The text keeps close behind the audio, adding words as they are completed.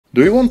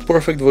Do you want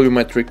perfect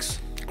volumetrics?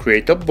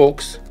 Create a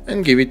box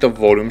and give it a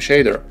volume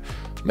shader.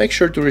 Make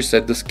sure to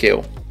reset the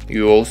scale.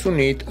 You also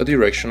need a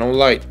directional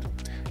light.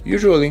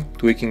 Usually,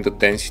 tweaking the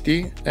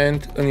density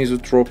and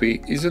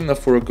anisotropy is enough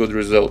for a good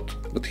result,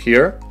 but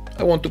here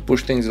I want to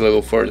push things a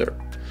little further.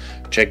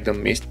 Check the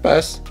mist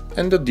pass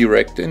and the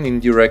direct and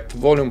indirect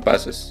volume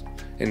passes.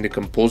 In the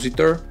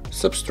compositor,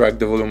 subtract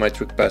the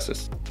volumetric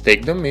passes.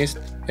 Take the mist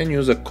and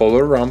use a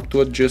color ramp to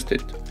adjust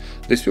it.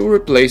 This will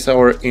replace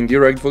our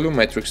indirect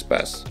volumetrics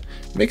pass.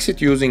 Mix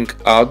it using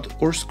add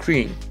or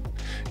screen.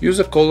 Use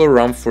a color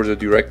ramp for the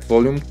direct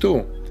volume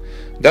too.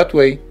 That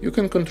way you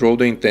can control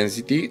the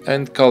intensity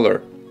and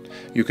color.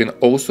 You can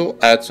also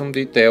add some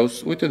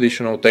details with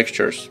additional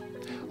textures.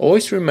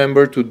 Always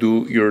remember to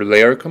do your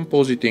layer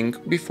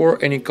compositing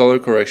before any color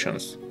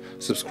corrections.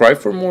 Subscribe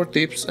for more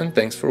tips and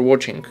thanks for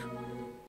watching.